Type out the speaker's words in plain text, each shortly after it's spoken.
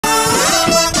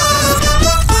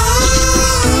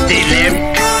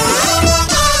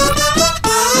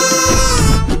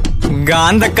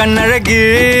காந்த கண்ணழகு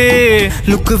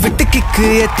லுக்கு விட்டு கிக்கு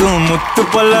ஏத்தும் முத்து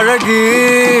பல்லழகு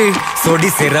சொடி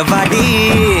சிறவாடி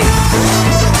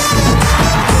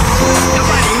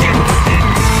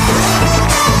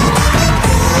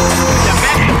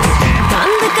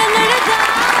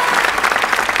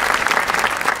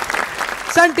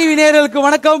சன் டிவி நேயர்களுக்கு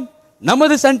வணக்கம்.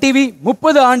 நமது சன் டிவி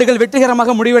 30 ஆண்டுகள்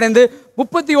வெற்றிகரமாக முடிவடைந்து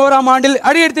 31ஆம் ஆண்டில்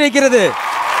அடியெடுத்து வைக்கிறது.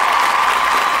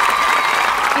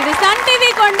 இது சன் டிவி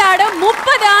கொண்டாடும்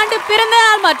 30 ஆண்டு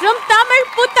பிறந்தநாள் மற்றும் தமிழ்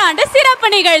புத்தாண்டு சிறப்பு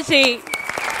நிகழ்ச்சி.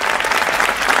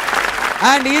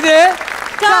 And இது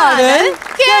காதல்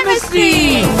கெமிஸ்ட்ரி.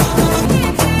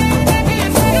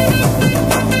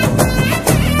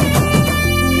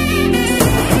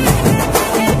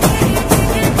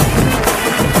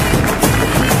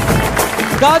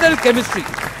 காதல் கெமிஸ்ட்ரி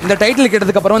இந்த டைட்டில்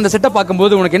கேட்டதுக்கு அப்புறம் இந்த செட்டை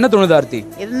பார்க்கும்போது உனக்கு என்ன தோணுது ஆர்த்தி?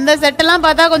 இந்த செட் எல்லாம்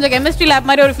பார்த்தா கொஞ்சம் கெமிஸ்ட்ரி லேப்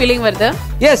மாதிரி ஒரு ஃபீலிங் வருது.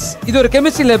 எஸ், இது ஒரு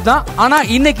கெமிஸ்ட்ரி லேப் தான். ஆனா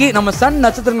இன்னைக்கு நம்ம சன்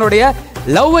நட்சத்திரங்களுடைய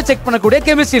லவ்வை செக் பண்ணக்கூடிய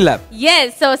chemistry lab.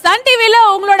 S, so Sun டிவில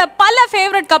உங்களோட பல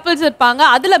ஃபேவரட் கப்பிள்ஸ் இருப்பாங்க.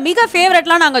 அதுல மிக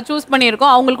ஃபேவரட்லாம் நாங்க சூஸ்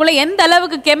பண்ணியிருக்கோம். அவங்களுக்குள்ள எந்த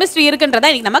அளவுக்கு கெமிஸ்ட்ரி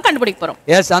இருக்குன்றதை இன்னைக்கு நம்ம கண்டுபிடிக்க போறோம்.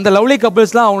 எஸ், அந்த லவ்லி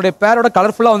கப்பிள்ஸ்லாம் அவங்களுடைய பேரோட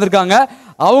கலர்ஃபுல்லா வந்திருக்காங்க.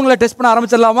 அவங்கள டெஸ்ட் பண்ண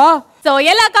ஆரம்பிச்சிடலாமா? சோ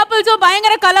எல்லா கப்பிள்ஸும்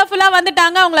பயங்கர கலர்ஃபுல்லா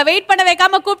வந்துட்டாங்க. அவங்கள வெயிட் பண்ண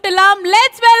வைக்காம கூப்பிடலாம்.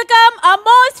 Let's welcome our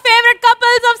most favorite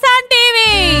couples of Sun TV.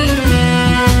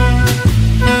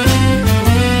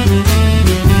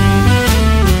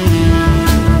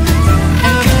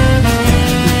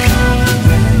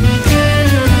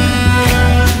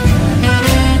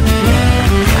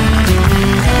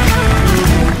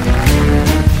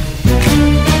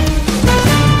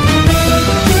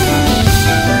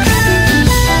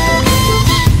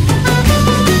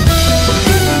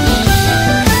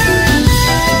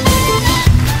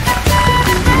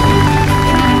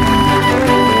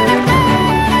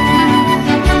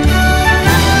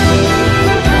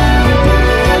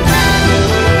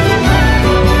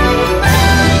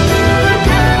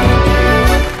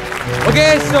 Okay,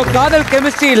 so காதல்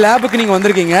கெமிஸ்ட்ரி லேபுக்கு நீங்கள்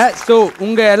வந்திருக்கீங்க. ஸோ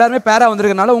உங்கள் எல்லாருமே பேரா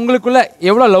வந்திருக்கனால உங்களுக்குள்ள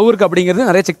எவ்வளோ லவ் இருக்குது அப்படிங்கிறது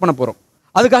நிறைய செக் பண்ண போகிறோம்.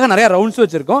 அதுக்காக நிறைய ரவுண்ட்ஸ்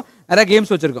வச்சிருக்கோம், நிறைய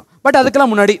கேம்ஸ் வச்சிருக்கோம். பட்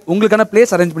அதுக்கெல்லாம் முன்னாடி உங்களுக்கான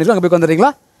பிளேஸ் அரேஞ்ச் பண்ணிக்கலாம். அங்கே போய்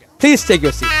வந்துடுறீங்களா? Please take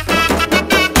your seat.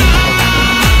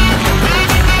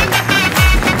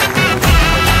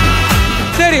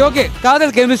 சரி, ஓகே.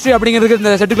 காதல் கெமிஸ்ட்ரி அப்படிங்கிறதுக்கு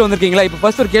இந்த செட்டுக்குள்ள வந்திருக்கீங்களா? இப்போ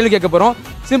ஃபர்ஸ்ட் ஒரு கேள்வி கேட்க போகிறோம்.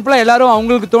 சிம்பிளாக எல்லாரும்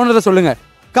அவங்களுக்கு தோணுறதை சொல்லுங்கள்.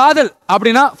 காதல்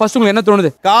அப்படின்னா ஃபர்ஸ்ட் உங்களுக்கு என்ன தோணுது?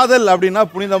 காதல் அப்படின்னா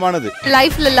புனிதமானது.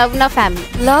 லைஃப்ல லவ்னா ஃபேமிலி,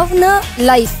 லவ்னா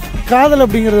லைஃப். காதல்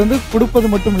அப்படிங்கிறது வந்து கொடுப்பது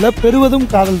மட்டும் இல்ல, பெறுவதும்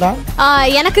காதல் தான்.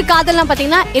 எனக்கு காதல்லாம்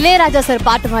பாத்தீங்கன்னா இளையராஜா சார்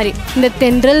பாட்டு மாதிரி, இந்த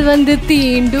தென்றல் வந்து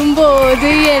தீண்டும்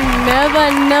போது என்ன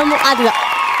வண்ணம், அதுதான்.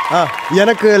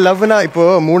 எனக்கு லவ்னா இப்போ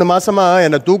 3 மாசமா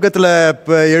என்ன தூக்கத்துல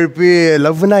எழுப்பி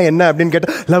லவ்னா என்ன அப்படின்னு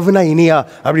கேட்டா லவ்னா இனியா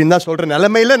அப்படின்னு தான் சொல்ற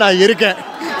நிலைமையில நான் இருக்கேன்.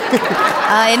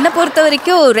 என்ன பொறுத்த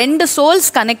வரைக்கும் 2 சோல்ஸ்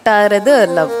கனெக்ட் ஆகிறது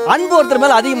லவ். அன்பு ஒருத்தர்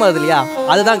மேல அதிகமாகுது இல்லையா,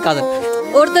 அதுதான் காதல்.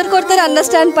 ஒருத்தருக்கு ஒருத்தர்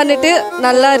அண்டர்ஸ்டாண்ட் பண்ணிட்டு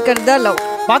நல்லா இருக்கிறது தான் லவ்.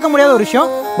 பார்க்க முடியாத ஒரு விஷயம்,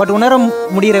 பட் உணர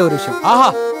முடிகிற ஒரு விஷயம். ஆஹா,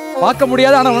 பார்க்க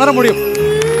முடியாது ஆனா உணர முடியும்.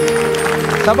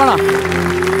 சபானா?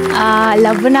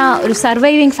 லவ்னா ஒரு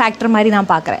சர்வைவிங் ஃபேக்டர் மாதிரி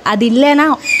நான் பார்க்குறேன். அது இல்லைன்னா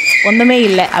ஒன்றுமே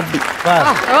இல்லை அப்படி.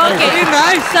 Okay,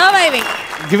 nice. Surviving,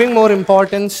 Giving more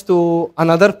importance to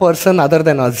another person other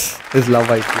than us is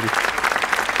love, I feel.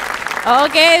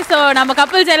 Okay, so நம்ம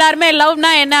கப்பிள்ஸ் எல்லாருமே லவ்னா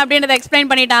என்ன அப்படின்றத எக்ஸ்பிளைன்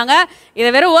பண்ணிட்டாங்க. இதை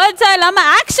வெறும் வேர்ட்ஸா இல்லாம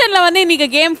ஆக்ஷன்ல வந்து இன்னைக்கு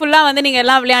கேம் ஃபுல்லா வந்து நீங்க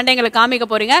எல்லாம் விளையாண்டு எங்களுக்கு காமிக்க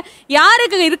போறீங்க.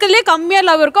 யாருக்கு இருக்கிறதுலே கம்மியா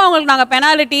லவ் இருக்கோ அவங்களுக்கு நாங்க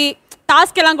பெனாலிட்டி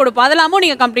டாஸ்க் எல்லாம் கொடுப்போம். அதெல்லாமும்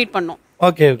நீங்க கம்ப்ளீட் பண்ணும்.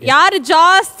 ஓகே, யாரு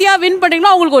ஜாஸ்தியா வின்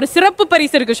பண்றீங்களோ அவங்களுக்கு ஒரு சிறப்பு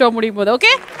பரிசு இருக்கு ஷோ முடியும் போது.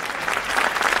 ஓகே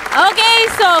ஓகே,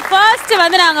 ஸோ ஃபர்ஸ்ட்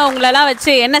வந்து நாங்கள் உங்களெல்லாம்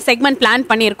வச்சு என்ன செக்மெண்ட் பிளான்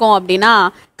பண்ணியிருக்கோம் அப்படின்னா,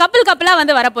 கப்பிளாக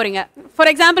வந்து வர போறீங்க. ஃபார்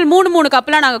எக்ஸாம்பிள் 3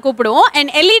 கப்பிளாக நாங்கள் கூப்பிடுவோம்.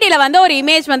 அண்ட் எல்இடியில் வந்து ஒரு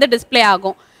இமேஜ் வந்து டிஸ்பிளே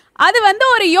ஆகும். அது வந்து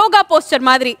ஒரு யோகா போஸ்டர்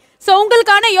மாதிரி. ஸோ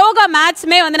உங்களுக்கான யோகா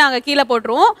மேட்ச்மே வந்து நாங்கள் கீழே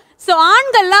போட்டுருவோம். ஸோ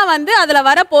ஆண்கள்லாம் வந்து அதில்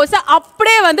வர போஸை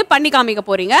அப்படியே வந்து பண்ணி காமிக்க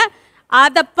போறீங்க.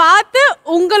 அதை பார்த்து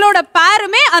உங்களோட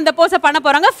பேருமே அந்த போஸை பண்ண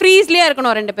போறாங்க. ஃப்ரீஸ்லேயே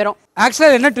இருக்கணும் 2 பேரும்.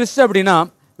 ஆக்சுவலாக என்ன ட்விஸ்ட் அப்படின்னா,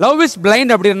 லவ் இஸ்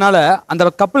பிளைண்ட் அப்படினால அந்த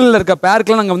கப்பல்ல இருக்க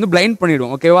பேருக்குலாம் நாங்க வந்து பிளைண்ட்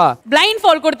பண்ணிடுவோம். ஓகேவா? பிளைண்ட்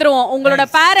ஃபால் கொடுத்துருவோம். உங்களோட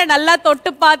பேரை நல்லா தொட்டு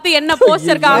பார்த்து என்ன போஸ்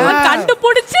இருக்காங்க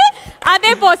கண்டுபிடிச்சு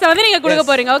அதே போஸை வந்து நீங்க கொடுக்க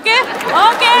போறீங்க. Okay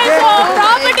okay, so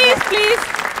properties please.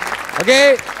 Okay,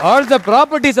 all the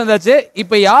properties வந்தாச்சு.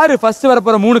 இப்போ யாரு ஃபர்ஸ்ட் வர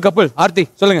போற 3 கப்பல்? ஆர்த்தி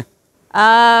சொல்லுங்க.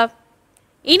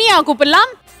 இனியா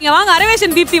கூப்பிடலாம். நீங்க வாங்க.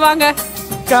 அரவேஷன் தீப்தி வாங்க.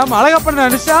 கம் அழகப்பன்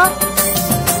அனுஷா.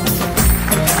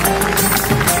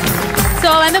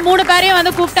 ஸோ வந்து 3 பேரையும்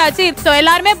வந்து கூப்பிட்டாச்சு. ஸோ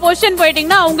எல்லாருமே பொசிஷன்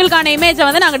போயிட்டீங்கன்னா உங்களுக்கான இமேஜை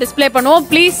வந்து நாங்கள் டிஸ்பிளே பண்ணுவோம்.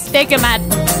 Please take a mat.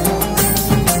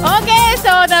 Okay,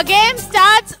 so the game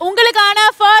starts. உங்களுக்கான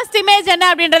ஃபர்ஸ்ட் இமேஜ் என்ன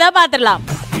அப்படின்றத பார்த்துடலாம்.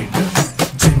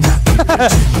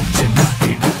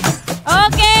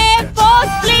 Okay,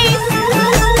 Bose please.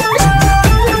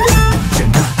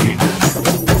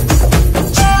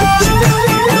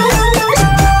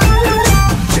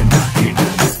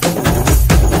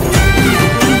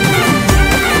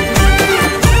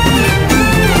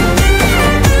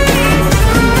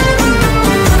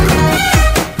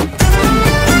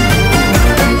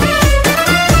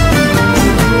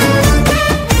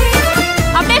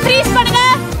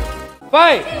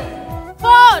 5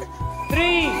 4 3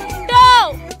 2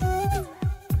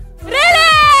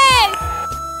 release.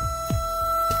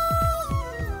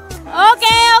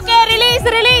 Okay,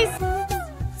 release.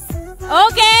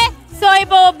 Okay, so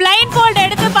இப்போ blindfold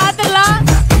எடுத்து பாத்துடலாம்.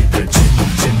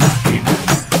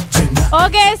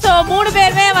 Okay, so மூணு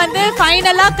பேருமே வந்து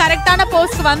ஃபைனலா கரெக்டான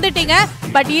போஸ்க்கு வந்துட்டீங்க.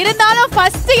 பட் இருந்தாலும்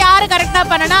ஃபர்ஸ்ட் யாரு கரெக்டா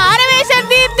பண்ணனா அரவேஷன்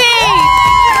தீப்தி.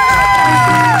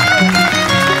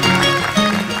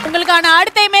 உங்களுக்கான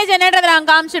அடுத்த இமேஜ் என்னன்றதை நான்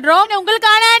காமிச்சிடுறோம்.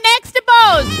 உங்களுக்கான next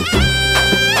Bose.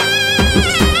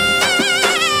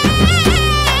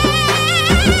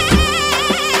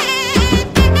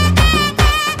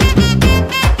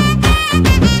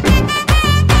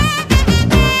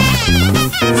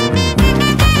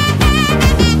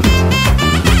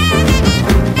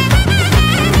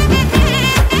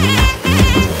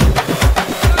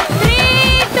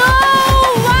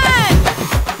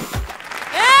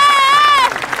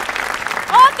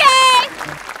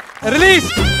 Release.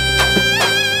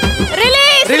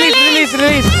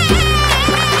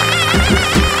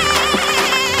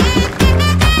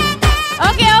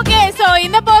 Okay, so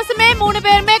இந்த போஸ்மே மூணு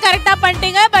பேருமே கரெக்ட்டா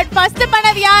பண்ணிட்டீங்க. பட் ஃபர்ஸ்ட்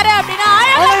பண்ணது யாரு அப்படினா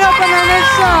அழகப்பா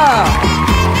நனிஷா.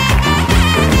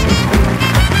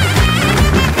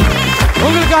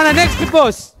 உங்களுக்கான நெக்ஸ்ட்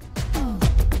போஸ்.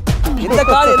 இந்த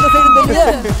கால் எந்த சைடு தெரியுது?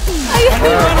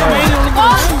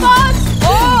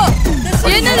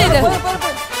 என்னது இது?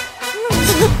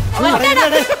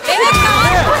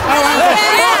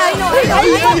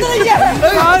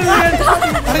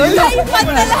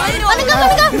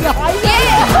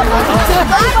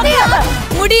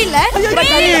 முடியல.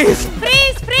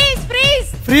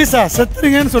 ஃப்ரீஸா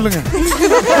செத்துறீங்கன்னு சொல்லுங்க.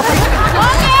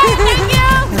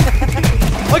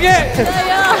 ஓகே,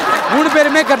 மூணு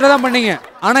பேருமே கரெக்டா தான் பண்ணீங்க.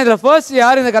 ஆனா இதுல ஃபர்ஸ்ட்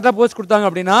யார் இந்த கரெக்டா போஸ்ட் கொடுத்தாங்க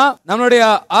அப்படின்னா நம்மளுடைய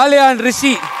ஆலியா அண்ட்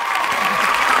ரிஷி.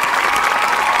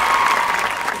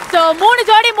 சோ மூணு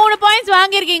ஜோடி 3 பாயிண்ட்ஸ்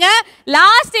வாங்கிருக்கீங்க.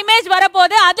 லாஸ்ட் இமேஜ்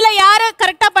வரப்போகுது. அதுல யாரு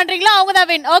கரெக்ட்டா பண்றீங்களோ அவங்க தான்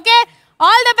win. Okay,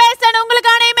 all the best. And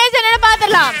உங்களுக்கான இமேஜ் என்னன்னு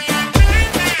பாத்துடலாம்.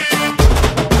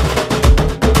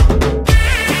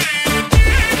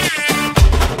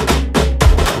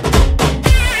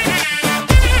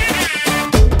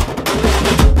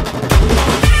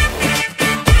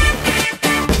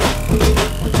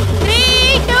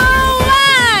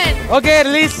 Okay,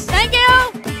 release. Thank you.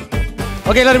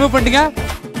 Okay, எல்லாம் ரிமூவ் பண்ணிட்டீங்க.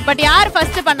 பட் யார்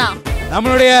ஃபர்ஸ்ட் பண்ணா?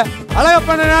 நம்மளுடைய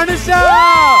அழகப்பா அனுஷா.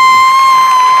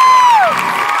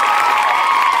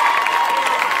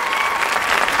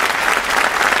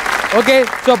 ஓகே,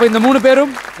 சோ அப்ப இந்த மூணு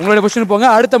பேரும் உங்களுடைய பொசிஷன் போங்க.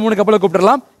 அடுத்த மூணு கப்பலை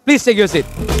கூப்பிடலாம். Please take your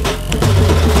seat.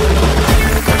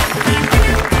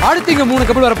 அடுத்து இங்க மூணு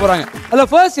கப்பல் வர போறாங்க. அதுல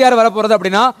ஃபர்ஸ்ட் யார் வர போறது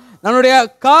அப்படின்னா நம்மளுடைய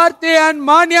Karthi and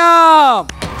மான்யா.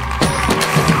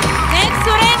 Next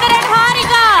Surender and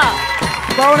Harika.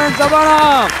 Pawan and Shabana.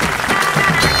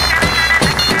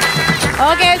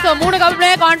 Okay, so மூணு கப்பலே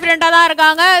கான்ஃபிடென்ட்டா தான்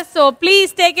இருக்காங்க. So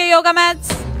please take your yoga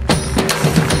mats.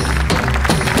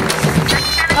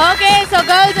 Okay, so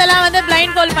girls எல்லாம் வந்து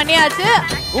பிளைண்ட் ஃபோல்ட் பண்ணியாச்சு.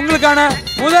 உங்களுக்கான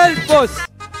முதல் போஸ்.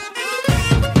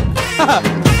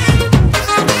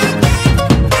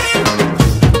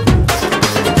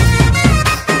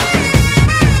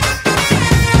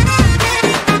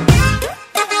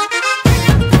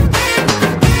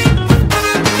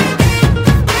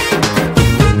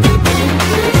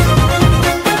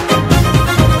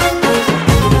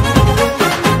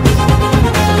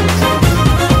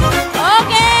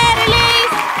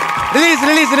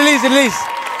 ரிலீஸ்.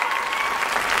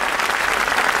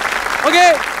 ஓகே,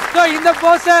 சோ இந்த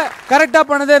போஸ கரெக்ட்டா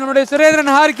பண்ணது நம்மளுடைய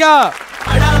சுரேந்திரன் ஹாரிகா.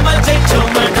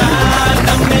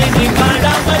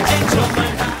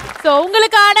 சோ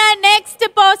உங்களுக்கான நெக்ஸ்ட்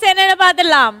போஸ் என்னன்னு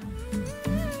பாத்துடலாம்.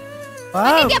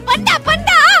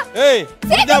 பண்ணா. ஏய்,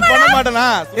 இத பண்ண மாட்டேனா?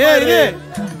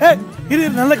 இரு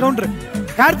நல்ல கவுண்டர்.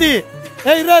 கார்த்தி,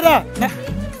 இரு.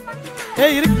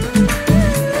 இரு.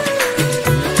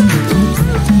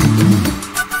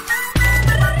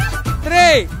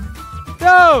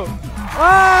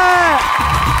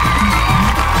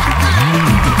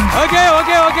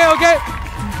 ஓகே.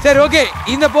 சரி, ஓகே.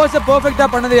 இந்த போஸ பெர்ஃபெக்ட்டா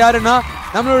பண்ணது யாருன்னா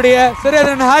நம்மளுடைய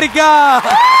Surendran Harika.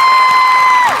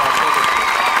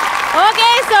 Okay,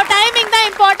 so timing தான்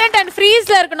இம்பார்ட்டன்ட் அண்ட்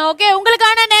ஃப்ரீஸ்ல இருக்கணும். ஓகே,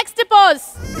 உங்களுக்கான நெக்ஸ்ட் போஸ்.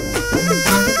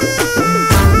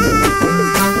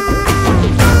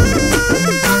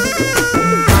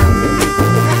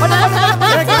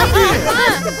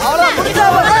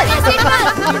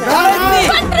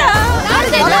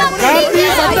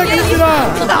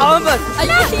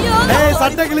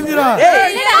 சட்டை கிழிஞ்சிரா.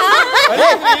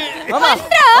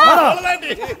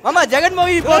 மாமா ஜெகன்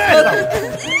மூவி போஸ்ட்.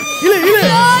 இல்ல.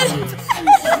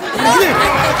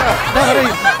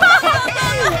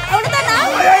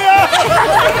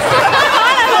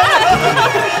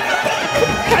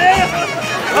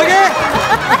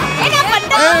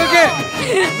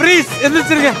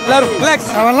 எந்திரிச்சிருங்க எல்லாரும் ரிலாக்ஸ்.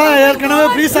 அவெல்லாம் ஏற்கனவே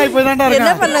ஃப்ரீஸ் ஆகி போய் தான்டா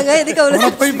என்ன பண்ணாங்க எதுக்கு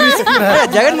அவ்வளவு போய் ஃப்ரீஸ்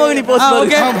ஜெகன்மோகினி போஸ்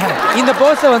ஓகே. இந்த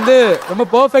போஸை வந்து ரொம்ப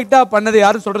பெர்ஃபெக்ட்டா பண்ணது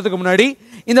யாரும் சொல்றதுக்கு முன்னாடி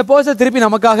இந்த போஸை திருப்பி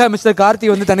நமக்காக மிஸ்டர்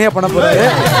கார்த்தி வந்து தனியா பண்ண போறாரு.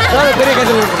 அதாவது பெரிய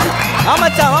கைது கொடுங்க.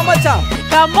 ஆமாச்சாம்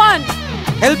கம் ஆன்.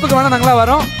 ஹெல்ப்புக்கு வேணா நாங்களா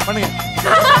வரோம், பண்ணுங்க.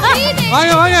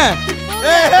 வாங்க வாங்க.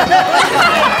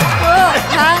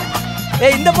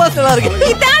 ஏய் இந்த போஸ் நல்லா இருக்கு.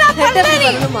 இதானா பண்ணி.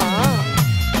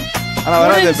 ஆனா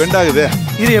வராது பெண்ட் ஆகுது.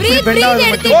 இது எப்படி பெண்ட்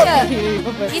ஆகுது?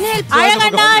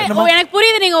 அழகண்ணா எனக்கு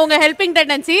புரியுது நீங்க உங்க ஹெல்பிங்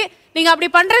டெண்டன்சி. நீங்க அப்படி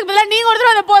பண்றதுக்கு பதிலா நீங்க ஒரு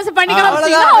தடவை அந்த போஸ் பண்ணிக்கலாம்.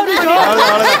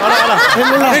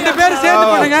 ரெண்டு பேரும் சேர்ந்து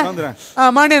பண்ணுங்க.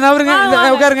 மாண்டி நவருங்க,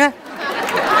 உட்காருங்க.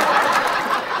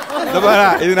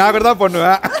 இது நான் கூட தான்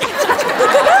பண்ணுவேன்.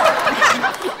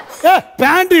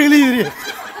 பேண்ட் இழுகுது.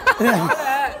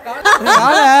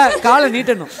 காலை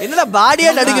நீட்டணும். என்னடா பாடியே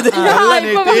நடுக்குது.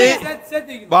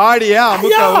 பாடியே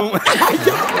அமுக்கவும்.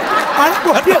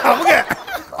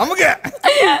 அமுக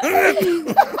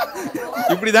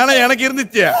இப்படிதானே எனக்கு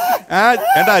இருந்துச்சு.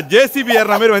 ஏண்டா ஜேசிபி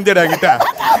ஏறின மாதிரி வந்துடா கிட்ட.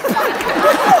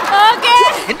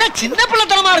 என்ன சின்ன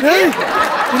பிள்ளைத்தனமா இருக்கு.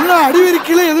 என்ன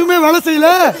அடிவெறிக்கல எதுவுமே வேலை செய்யல.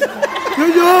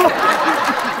 ஐயோ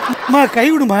அம்மா கை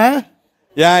விடுமா.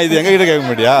 ஏன் இது எங்க கிட்ட கேட்க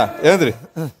மாட்டியா? ஏந்திரு.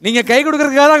 நீங்க கை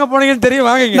கொடுக்கறதுக்காக அங்க போனீங்கன்னு தெரியும்.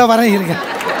 வாங்க வரேன் இருங்க.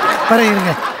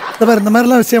 இந்த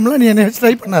மாதிரிலாம் விஷயம்லாம் நீ என்ன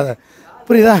ட்ரை பண்ணாத,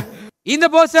 புரியுதா? இந்த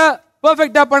போஸ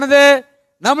பெர்ஃபெக்ட்டா பண்ணது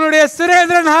நம்மளுடைய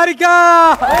Surendran Harika.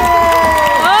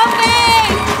 Okay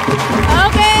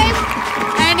okay.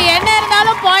 And என்ன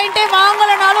இருந்தாலும் பாயிண்டே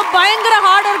வாங்கலனாலும் பயங்கர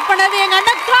ஹார்ட் வொர்க் பண்ணது எங்க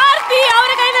அண்ணன் கார்த்தி.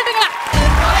 அவரை கை தட்டுங்க.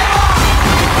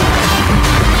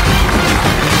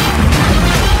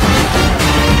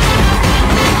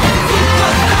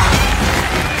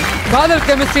 காதல்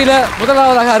கெமிஸ்ட்ரியில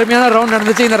முதலாவதாக அருமையான ரவுண்ட்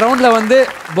நடந்துச்சு. இந்த ரவுண்ட்ல வந்து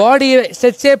பாடியை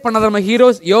ஸ்ட்ரெச்சே பண்ணாத நம்ம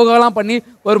ஹீரோஸ் யோகாலாம் பண்ணி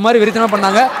ஒரு மாதிரி விரித்தனமா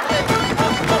பண்ணாங்க.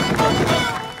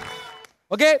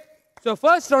 ஓகே, ஸோ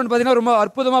ஃபர்ஸ்ட் ரவுண்ட் பார்த்தீங்கன்னா ரொம்ப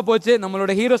அற்புதமாக போச்சு.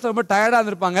 நம்மளோட ஹீரோஸ் ரொம்ப டயர்டாக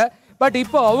இருந்திருப்பாங்க. பட்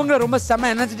இப்போ அவங்க ரொம்ப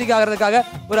செம்ம எனர்ஜெட்டிக் ஆகிறதுக்காக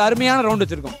ஒரு அருமையான ரவுண்ட்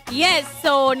வச்சிருக்கோம். எஸ்,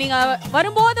 ஸோ நீங்க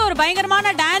வரும்போது ஒரு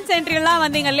பயங்கரமான டான்ஸ் என்ட்ரி எல்லாம்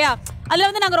வந்தீங்க இல்லையா, அதுல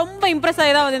வந்து நாங்க ரொம்ப இம்ப்ரெஸ்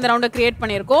ஆகி தான் வந்து இந்த ரவுண்டை கிரியேட்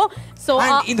பண்ணியிருக்கோம். ஸோ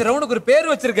இந்த ரவுண்டுக்கு ஒரு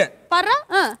பேர் வச்சிருக்கேன். பாரு,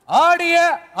 ஆடிய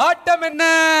ஆட்டம் என்ன.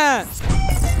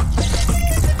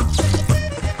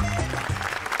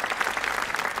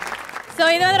 ஸோ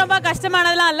இது வந்து ரொம்ப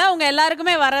கஷ்டமானதுலாம் இல்லை, உங்க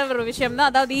எல்லாருக்குமே வர ஒரு விஷயம் தான்.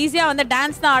 அதாவது ஈஸியா வந்து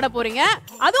டான்ஸ் தான் ஆட போறீங்க.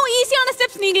 அதுவும் ஈஸியான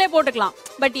ஸ்டெப்ஸ் நீங்களே போட்டுக்கலாம்.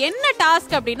 பட் என்ன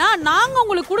டாஸ்க் அப்படின்னா, நாங்க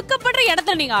உங்களுக்கு கொடுக்கப்படுற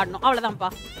இடத்துல நீங்க ஆடணும், அவ்வளவுதான்ப்பா.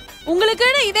 உங்களுக்கு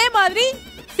இதே மாதிரி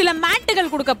சில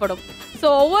மேட்டுகள் கொடுக்கப்படும். ஸோ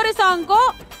ஒவ்வொரு சாங்க்கும்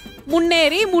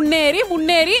முன்னேறி முன்னேறி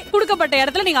முன்னேறி கொடுக்கப்பட்ட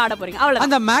இடத்துல நீங்க ஆட போறீங்க, அவ்வளவு.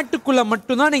 அந்த மேட்டுக்குள்ள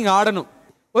மட்டும் தான் நீங்க ஆடணும்.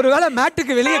 ஒருவேளை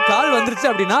மேட்டுக்கு வெளியே கால் வந்துருச்சு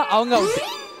அப்படின்னா அவங்க அவுட்.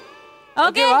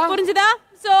 ஓகே, புரிஞ்சுதா?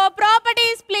 So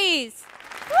properties please.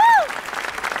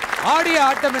 ஆடிய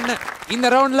ஆட்டம் என்ன. இந்த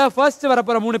ரவுண்ட்ல ஃபர்ஸ்ட் வர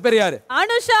போற 3 பேர் யாரு?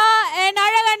 அனுஷா and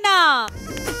அழகண்ணா.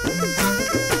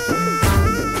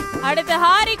 அடுத்து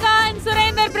ஹாரிகா and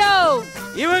சுரேந்தர் ப்ரோ.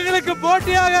 இவங்களுக்கு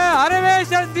போட்டியாக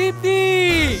அரவேஷ் and Deepti.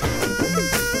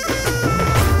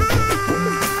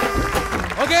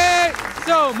 Okay,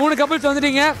 so 3 couples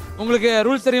வந்துட்டீங்க. உங்களுக்கு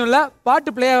ரூல்ஸ் தெரியும்ல. பாட்டு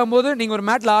ப்ளே ஆகும்போது நீங்க ஒரு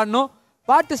மேட்ல ஆடணும்.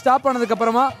 பாட்டு ஸ்டாப் ஆனதுக்கு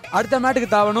அப்புறமா அடுத்த மேட்டுக்கு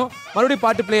தாவணும். மறுபடியும்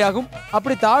பாட்டு ப்ளே ஆகும்.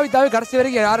 அப்படி தாவி தாவி கடைசி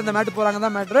வரைக்கும் யார் இந்த மேட்டு போறாங்க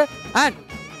தான் மேட்ரு. அண்ட்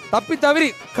தப்பி தவறி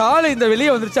காலை இந்த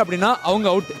வெளியே வந்துருச்சு அப்படின்னா அவங்க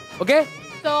out. Okay,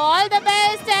 So all the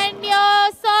best and your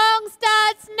song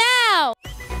starts now.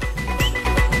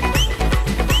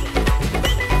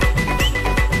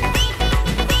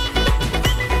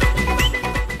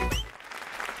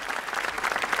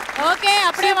 Okay,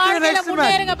 அப்படியே வாழ்க்கையில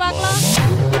முன்னேறுங்க பார்க்கலாம்.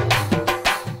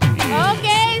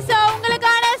 ஓகே, சோ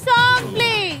உங்களுக்கான சாங்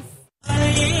ப்ளீஸ்.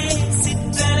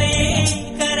 சிற்றலையே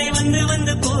கரை வந்து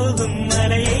வந்து போகும்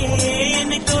மலையே,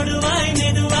 என்னை தொடுவாய்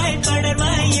மெதுவாய்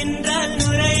படர்வாய் என்றால்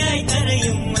நுரையாய்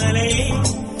கரையும் மலையே,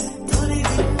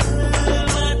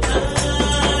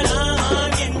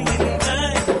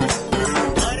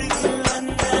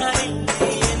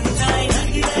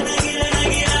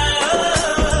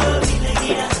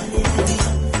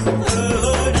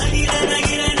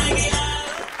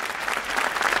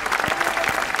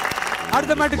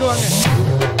 அடுத்த மேட்டுக்கு வாங்க.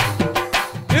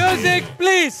 Music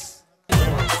please.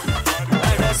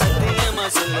 சத்தியமா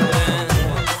சொல்லுறேன்,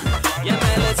 என்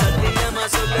மேல சத்தியமா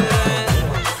சொல்லுறேன்,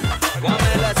 உன்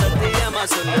மேல சத்தியமா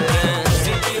சொல்லுறேன்,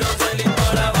 சீக்கிரம் சொல்லி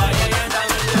போட வாய ஏண்டா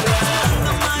விழுறேன்,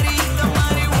 அந்த மாதிரி இந்த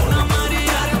மாதிரி உன்ன மாதிரி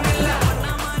யாரும் இல்ல, அந்த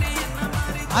மாதிரி என்ன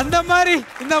மாதிரி அந்த மாதிரி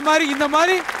இந்த மாதிரி இந்த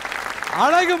மாதிரி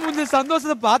அழகு முஞ்ச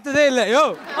சந்தோஷத்தை பார்த்ததே இல்லை. யோ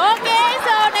ஓகே,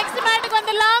 சோ நெக்ஸ்ட் மேட்டுக்கு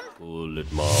வந்துடலாம்.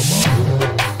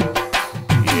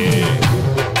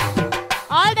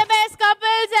 All the best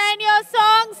couples and your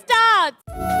song starts.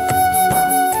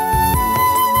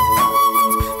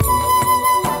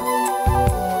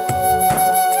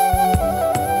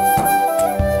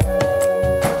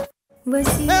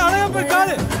 Alagappa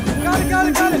காலு காலு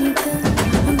காலு காலு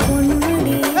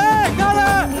காலு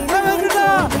வந்துட்டா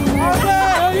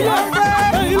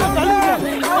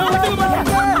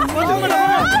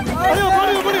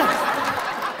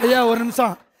ஐயா ஒரு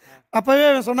நிமிஷம் அப்பவே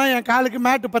சொன்னா என் காலுக்கு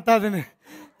மேட்டு பத்தாதுன்னு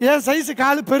என் சைஸ்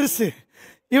காலு பெருசு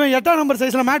இவன் 8ஆம் நம்பர்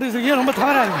சைஸ்ல மேட் வச்சிருக்கீங்க ரொம்ப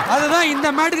தவறா இருக்கு அதுதான் இந்த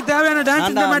மேட்டுக்கு தேவையான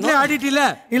டான்ஸ் இந்த மேட்லயே ஆடிட்டு இல்ல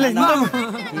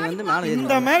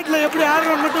இந்த மேட்ல எப்படி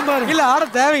ஆடுறோம் மட்டும் பாருங்க இல்ல ஆட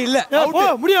தேவையில்லை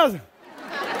முடியாது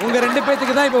உங்க 2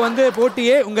 பேத்துக்கு தான் இப்போ வந்து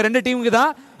போட்டியே உங்க 2 டீமுக்கு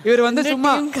தான் இவர் வந்து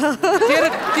சும்மா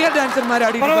தியேட்டர் டான்சர் மாதிரி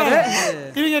ஆடிட்டு இருக்காரு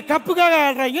இவங்க கப்புக்காக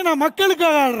ஆடுறாங்க நான்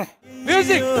மக்களுக்காக ஆடுறேன்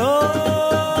மியூசிக்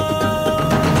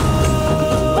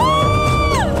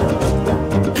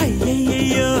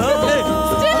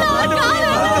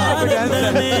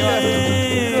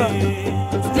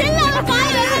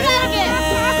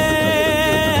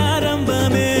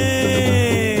ஆரம்பமே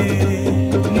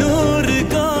 100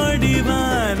 கோடி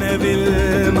வானவில்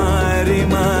மாறி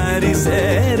மாறி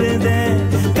சேருத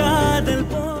காதல்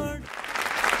போட்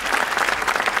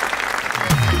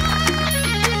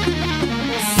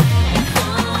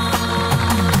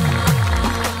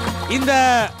இந்த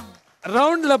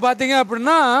ரவுண்ட்ல பாத்தீங்க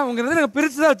அப்படின்னா உங்க ரெண்டு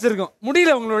பிரிச்சு தான் வச்சிருக்கோம்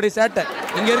முடியல உங்களுடைய சேட்டை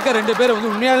இங்க இருக்க 2 பேர் வந்து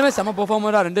உண்மையாலுமே செம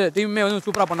பெர்ஃபார்மரா 2 டீமுமே வந்து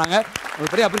சூப்பரா பண்ணாங்க ஒரு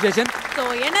பெரிய அப்ரிசியேஷன் சோ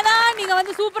என்னதான் நீங்க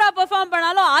வந்து சூப்பரா பெர்ஃபார்ம்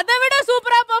பண்ணாலும் அதை விட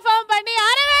சூப்பரா பெர்ஃபார்ம் பண்ணி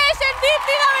அரவேஷன்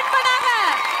தீப்தி தான் வின் பண்ணாங்க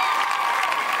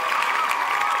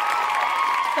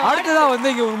அடுத்ததா வந்து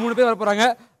இங்க ஒரு 3 பேர் வர போறாங்க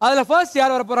அதுல ஃபர்ஸ்ட்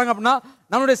யார் வர போறாங்க அப்படின்னா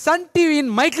நம்மளுடைய சன்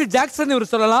டிவியின் மைக்கேல் ஜாக்சன்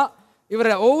இவர் சொல்லலாம்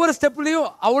இவர ஒவ்வொரு ஸ்டெப்லயும்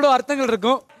அவ்வளவு அர்த்தங்கள்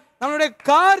இருக்கும் நம்மளுடைய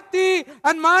கார்த்தி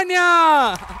அண்ட் மான்யா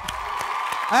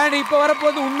அண்ட் இப்போ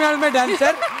வரப்போது உண்மையாலுமே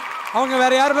டான்சர் அவங்க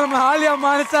வேற யாரும் நம்ம Alia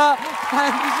Manasa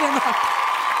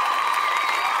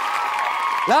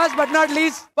last but not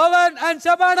least Pawan and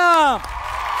Shabana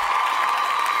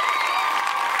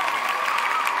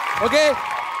okay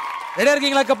ரெடியா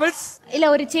இருக்கீங்களா கப்பிள்ஸ் இல்ல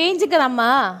ஒரு சேஞ்சுக்கு நம்ம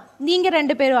நீங்க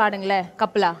 2 பேரும் ஆடுங்களே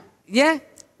கப்பலா ஏன்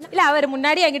இல்ல அவர்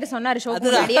முன்னாடி என்கிட்ட சொன்னாரு ஷோ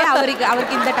முன்னாடியே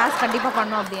அவருக்கு இந்த டாஸ்க் கண்டிப்பா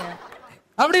பண்ணோம் அப்படின்னு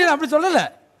அப்படி சொல்லல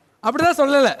அப்படிதான்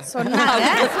சொல்லல சொன்னாங்க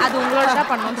அது உங்களோட தான்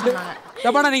பண்ணணும்னு சொன்னாங்க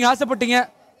ஷபானா நீங்க ஆசைப்பட்டீங்க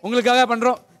உங்களுக்காக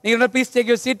பண்றோம் நீங்க please take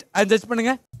your seat and judge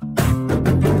பண்ணுங்க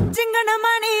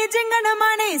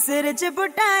ஜிங்கனமணி சிரிச்சு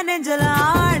புட்டா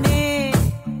நெஞ்சலானே